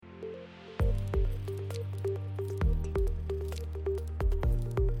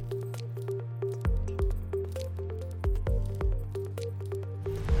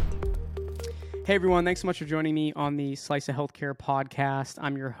Hey everyone, thanks so much for joining me on the Slice of Healthcare podcast.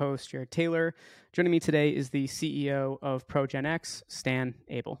 I'm your host, Jared Taylor. Joining me today is the CEO of ProJenX, Stan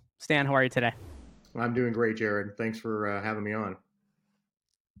Abel. Stan, how are you today? I'm doing great, Jared. Thanks for having me on.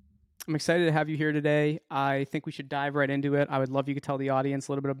 I'm excited to have you here today. I think we should dive right into it. I would love you to tell the audience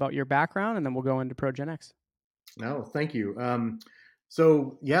a little bit about your background, and then we'll go into ProJenX. No, thank you. I've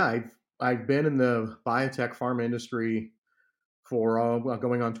been in the biotech pharma industry for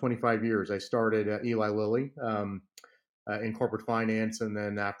going on 25 years. I started at Eli Lilly in corporate finance, and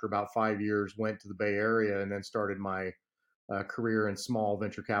then after about 5 years, went to the Bay Area and then started my career in small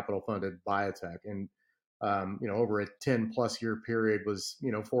venture capital funded biotech. And over a 10 plus year period, was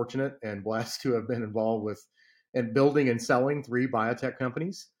fortunate and blessed to have been involved with and building and selling three biotech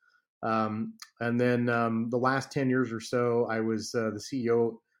companies. And then the last 10 years or so, I was the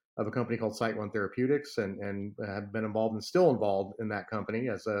CEO of a company called Site One Therapeutics, and have been involved and still involved in that company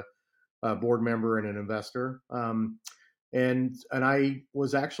as a board member and an investor. And I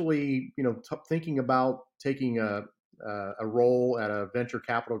was actually thinking about taking a role at a venture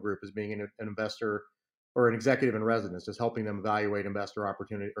capital group as being an investor or an executive in residence, just helping them evaluate investor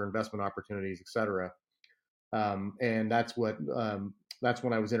opportunity or investment opportunities, et cetera. And that's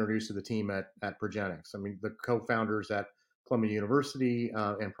when I was introduced to the team at ProJenX. I mean, the co-founders at Columbia University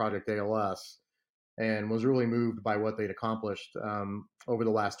and Project ALS, and was really moved by what they'd accomplished over the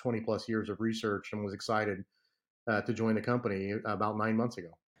last 20 plus years of research, and was excited to join the company about 9 months ago.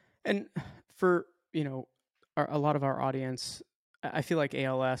 And for, a lot of our audience, I feel like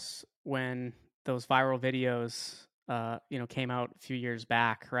ALS, when those viral videos, came out a few years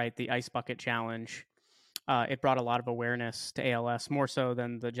back, right? The Ice Bucket Challenge, it brought a lot of awareness to ALS, more so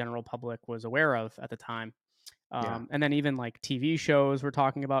than the general public was aware of at the time. Yeah. And then even like TV shows were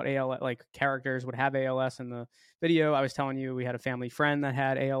talking about ALS, like characters would have ALS in the video. I was telling you we had a family friend that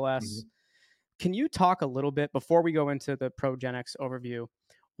had ALS. Mhm. Can you talk a little bit before we go into the ProJenX overview,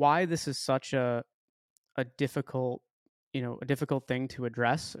 why this is such a difficult, a difficult thing to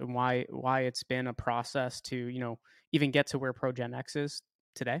address, and why it's been a process to, even get to where ProJenX is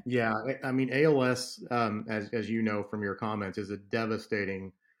today? Yeah, I mean, ALS, as you know from your comments, is a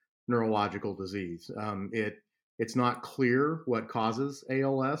devastating neurological disease. It's not clear what causes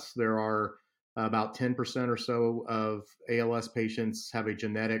ALS. There are about 10% or so of ALS patients have a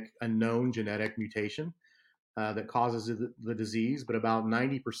known genetic mutation that causes the disease, but about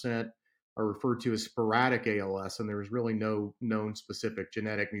 90% are referred to as sporadic ALS, and there is really no known specific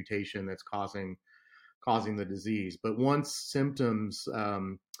genetic mutation that's causing the disease. But once symptoms,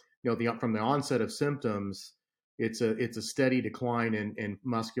 from the onset of symptoms, it's a steady decline in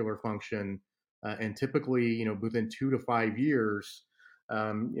muscular function, and typically, within 2 to 5 years,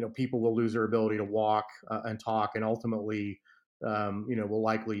 people will lose their ability to walk and talk, and ultimately, will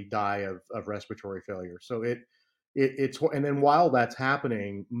likely die of respiratory failure. So it's and then while that's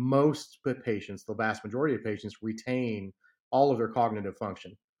happening, most patients, the vast majority of patients, retain all of their cognitive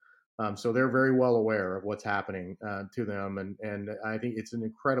function. So they're very well aware of what's happening to them, and I think it's an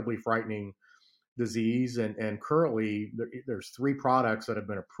incredibly frightening disease. And currently, there's three products that have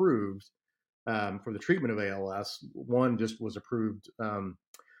been approved for the treatment of ALS. One just was approved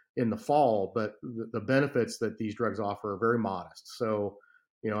in the fall, but the benefits that these drugs offer are very modest. So,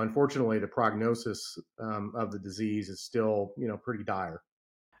 unfortunately, the prognosis of the disease is still, pretty dire.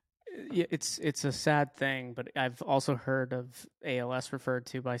 Yeah, it's a sad thing, but I've also heard of ALS referred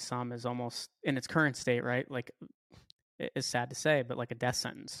to by some as almost in its current state, right? Like, it's sad to say, but like a death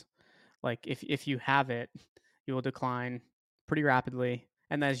sentence. Like if you have it, you will decline pretty rapidly.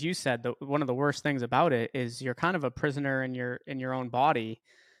 And as you said, one of the worst things about it is you're kind of a prisoner in your own body.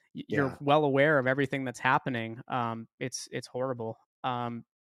 You're Yeah. well aware of everything that's happening. It's horrible.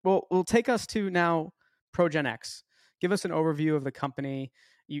 Well, we'll take us to now ProJenX. Give us an overview of the company.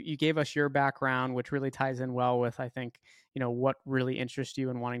 You gave us your background, which really ties in well with, I think, what really interests you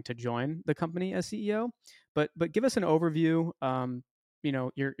in wanting to join the company as CEO. But give us an overview.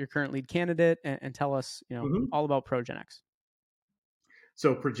 Your current lead candidate, and tell us, Mhm. all about ProJenX.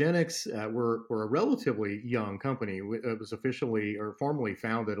 So ProJenX, we're a relatively young company. It was officially or formally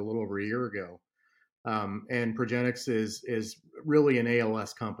founded a little over a year ago. And ProJenX is really an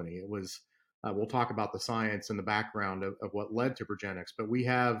ALS company. It was. We'll talk about the science and the background of what led to ProJenX, but we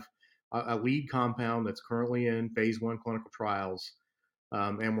have a lead compound that's currently in phase 1 clinical trials,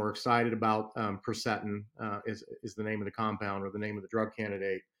 and we're excited about Persetin is the name of the compound or the name of the drug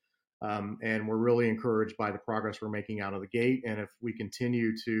candidate. And we're really encouraged by the progress we're making out of the gate. And if we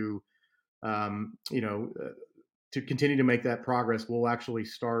continue um, you know, uh, to continue to make that progress, we'll actually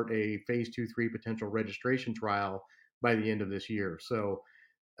start a phase 2, 3 potential registration trial by the end of this year. So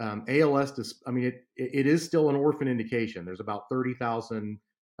ALS, I mean, it is still an orphan indication. There's about 30,000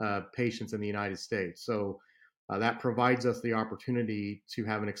 patients in the United States. So that provides us the opportunity to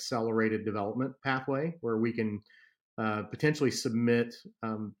have an accelerated development pathway where we can potentially submit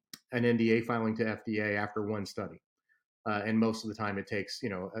an NDA filing to FDA after one study. And most of the time it takes,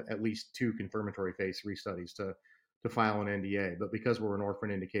 at least two confirmatory phase 3 studies to file an NDA. But because we're an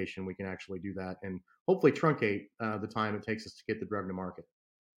orphan indication, we can actually do that and hopefully truncate the time it takes us to get the drug to market.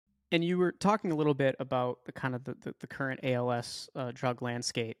 And you were talking a little bit about the kind of the current ALS drug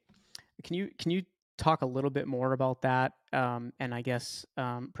landscape. Can you talk a little bit more about that? And I guess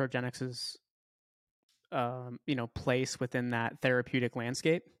ProJenX's place within that therapeutic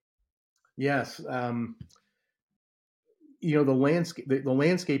landscape. Yes. The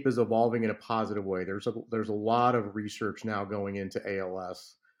landscape is evolving in a positive way. There's a lot of research now going into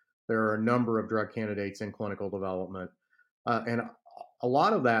ALS. There are a number of drug candidates in clinical development, and a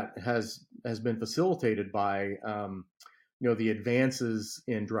lot of that has been facilitated by the advances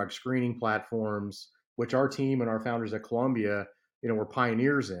in drug screening platforms, which our team and our founders at Columbia were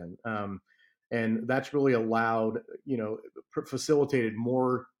pioneers in, and that's really allowed facilitated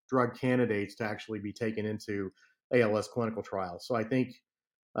more drug candidates to actually be taken into ALS clinical trials. So I think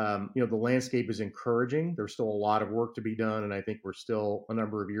the landscape is encouraging. There's still a lot of work to be done, and I think we're still a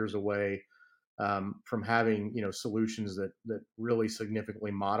number of years away from having solutions that really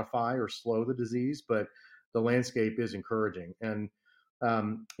significantly modify or slow the disease. But the landscape is encouraging, and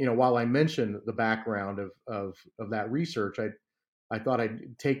while I mentioned the background of that research, I thought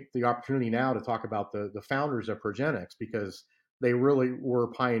I'd take the opportunity now to talk about the founders of ProJenX because they really were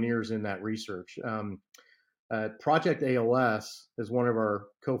pioneers in that research. Project ALS is one of our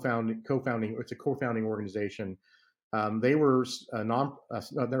co-founding. It's a co-founding organization. They were they're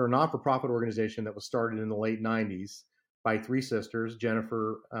a non-for-profit organization that was started in the late '90s by three sisters,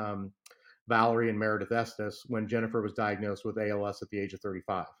 Jennifer, Valerie, and Meredith Estes, when Jennifer was diagnosed with ALS at the age of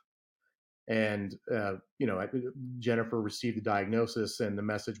 35. And Jennifer received the diagnosis, and the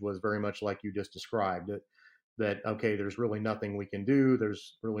message was very much like you just described. That okay, there's really nothing we can do.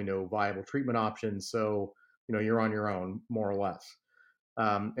 There's really no viable treatment options. So you're on your own, more or less.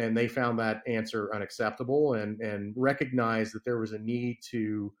 And they found that answer unacceptable and recognized that there was a need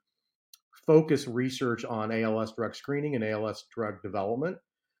to focus research on ALS drug screening and ALS drug development.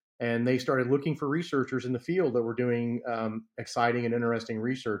 And they started looking for researchers in the field that were doing exciting and interesting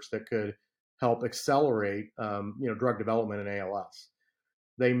research that could help accelerate drug development in ALS.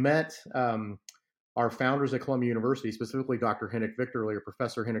 They met our founders at Columbia University, specifically Dr. Henrik Victorly, or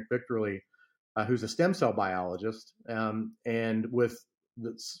Professor Henrik Victorly, who's a stem cell biologist, and with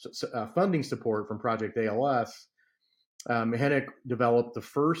the funding support from Project ALS, Henrik developed the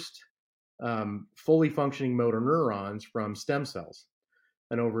first fully functioning motor neurons from stem cells.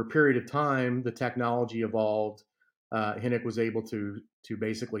 And over a period of time, the technology evolved. Henrik was able to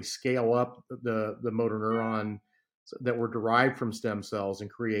basically scale up the motor neuron that were derived from stem cells and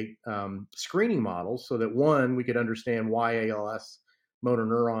create screening models so that, one, we could understand why ALS motor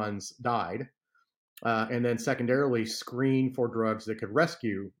neurons died, and then secondarily screen for drugs that could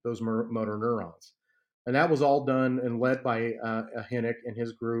rescue those motor neurons. And that was all done and led by Henrik and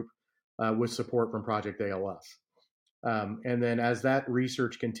his group with support from Project ALS. And then as that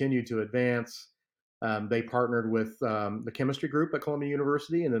research continued to advance, they partnered with the chemistry group at Columbia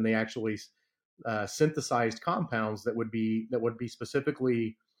University, and then they actually synthesized compounds that would be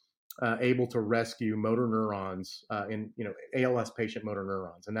specifically able to rescue motor neurons in ALS patient motor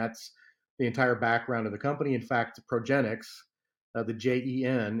neurons. And that's the entire background of the company. In fact, ProJenX, the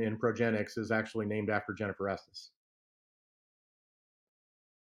JEN in ProJenX is actually named after Jennifer Estes.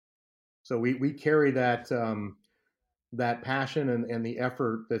 So we carry that that passion and the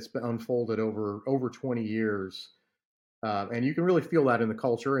effort that's been unfolded over 20 years, and you can really feel that in the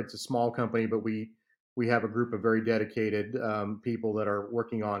culture. It's a small company, but we have a group of very dedicated people that are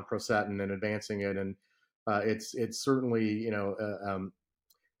working on Prosetin and advancing it, and it's certainly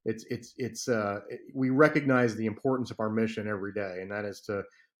we recognize the importance of our mission every day, and that is to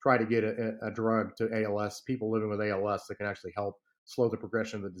try to get a drug to ALS, people living with ALS, that can actually help slow the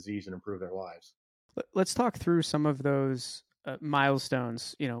progression of the disease and improve their lives. Let's talk through some of those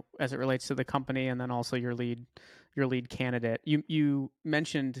milestones, as it relates to the company, and then also your lead candidate. You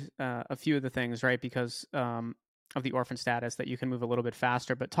mentioned a few of the things, right? Because of the orphan status, that you can move a little bit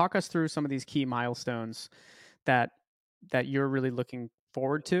faster. But talk us through some of these key milestones that you're really looking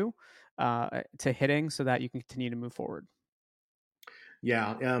forward to hitting, so that you can continue to move forward.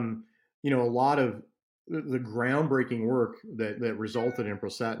 Yeah, a lot of the groundbreaking work that resulted in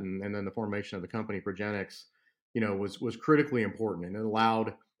Prosetin and then the formation of the company ProJenX, was critically important, and it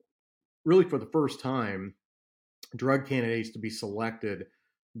allowed really for the first time, drug candidates to be selected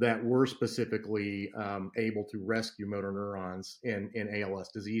that were specifically able to rescue motor neurons in ALS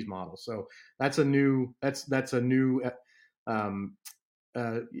disease models. So that's a new um,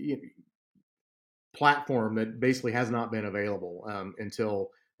 uh, platform that basically has not been available until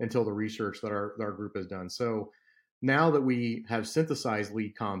the research that our group has done. So now that we have synthesized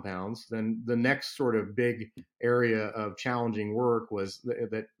lead compounds, then the next sort of big area of challenging work was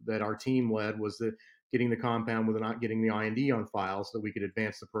that our team led was the getting the compound with not getting the IND on file so that we could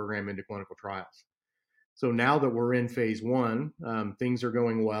advance the program into clinical trials. So now that we're in phase one, things are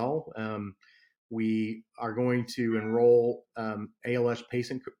going well. We are going to enroll ALS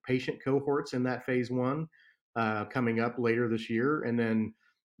patient cohorts in that phase one coming up later this year. And then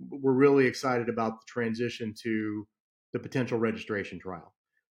we're really excited about the transition to the potential registration trial.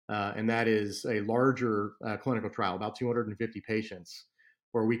 And that is a larger clinical trial, about 250 patients,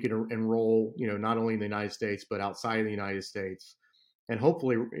 where we could enroll, not only in the United States, but outside of the United States, and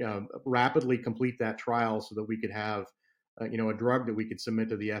hopefully rapidly complete that trial so that we could have a drug that we could submit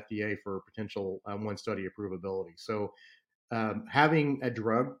to the FDA for potential one study approvability. So having a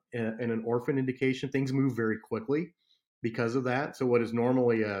drug in an orphan indication, things move very quickly because of that. So what is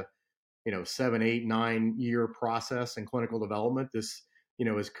normally a 7, 8, 9 year process in clinical development, this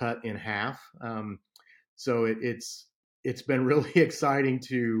is cut in half. So it's been really exciting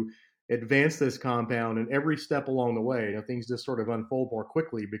to advance this compound, and every step along the way, things just sort of unfold more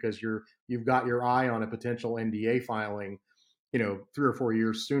quickly because you've got your eye on a potential NDA filing, 3 or 4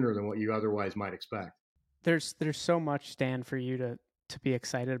 years sooner than what you otherwise might expect. There's so much, Stan, for you to be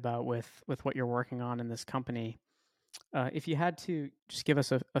excited about with what you're working on in this company. If you had to just give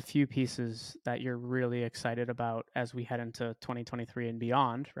us a few pieces that you're really excited about as we head into 2023 and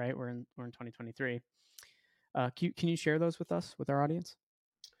beyond, right? We're in 2023. Can you share those with us, with our audience?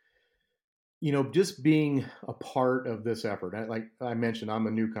 Just being a part of this effort. Like I mentioned, I'm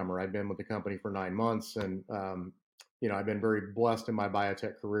a newcomer. I've been with the company for 9 months, and I've been very blessed in my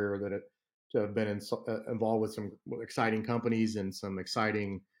biotech career to have been involved with some exciting companies and some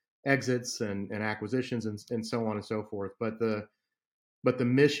exciting exits and acquisitions and so on and so forth. But the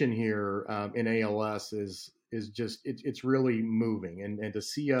mission here in ALS is just it's really moving, and to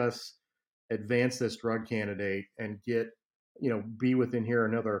see us advance this drug candidate and get be within here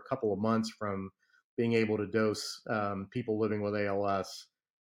another couple of months from being able to dose people living with ALS,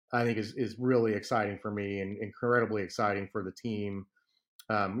 I think is really exciting for me and incredibly exciting for the team.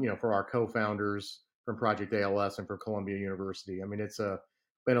 For our co-founders from Project ALS and from Columbia University. I mean, it's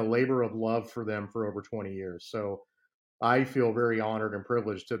been a labor of love for them for over 20 years. So I feel very honored and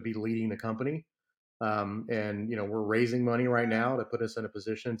privileged to be leading the company. And we're raising money right now to put us in a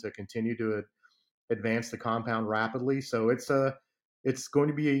position to continue to advance the compound rapidly. So it's going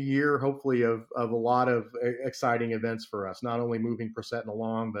to be a year, hopefully, of a lot of exciting events for us. Not only moving Persetin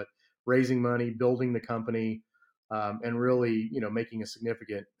along, but raising money, building the company, and really, making a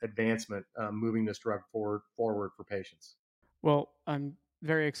significant advancement, moving this drug forward for patients. Well, I'm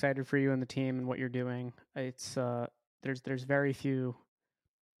very excited for you and the team and what you're doing. It's there's very few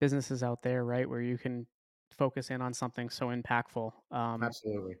businesses out there, right, where you can focus in on something so impactful.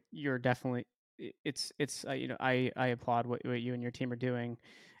 Absolutely. You're definitely it's I applaud what you and your team are doing,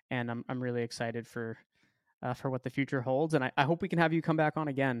 and I'm really excited for what the future holds, and I hope we can have you come back on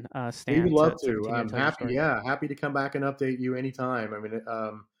again, We would Stan, love to to. continue to I'm tell your happy. story. Yeah, happy to come back and update you anytime. I mean,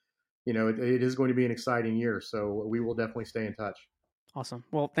 it is going to be an exciting year, so we will definitely stay in touch. Awesome.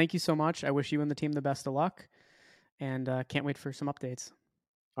 Well, thank you so much. I wish you and the team the best of luck, and can't wait for some updates.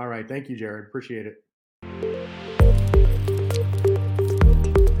 All right. Thank you, Jared. Appreciate it.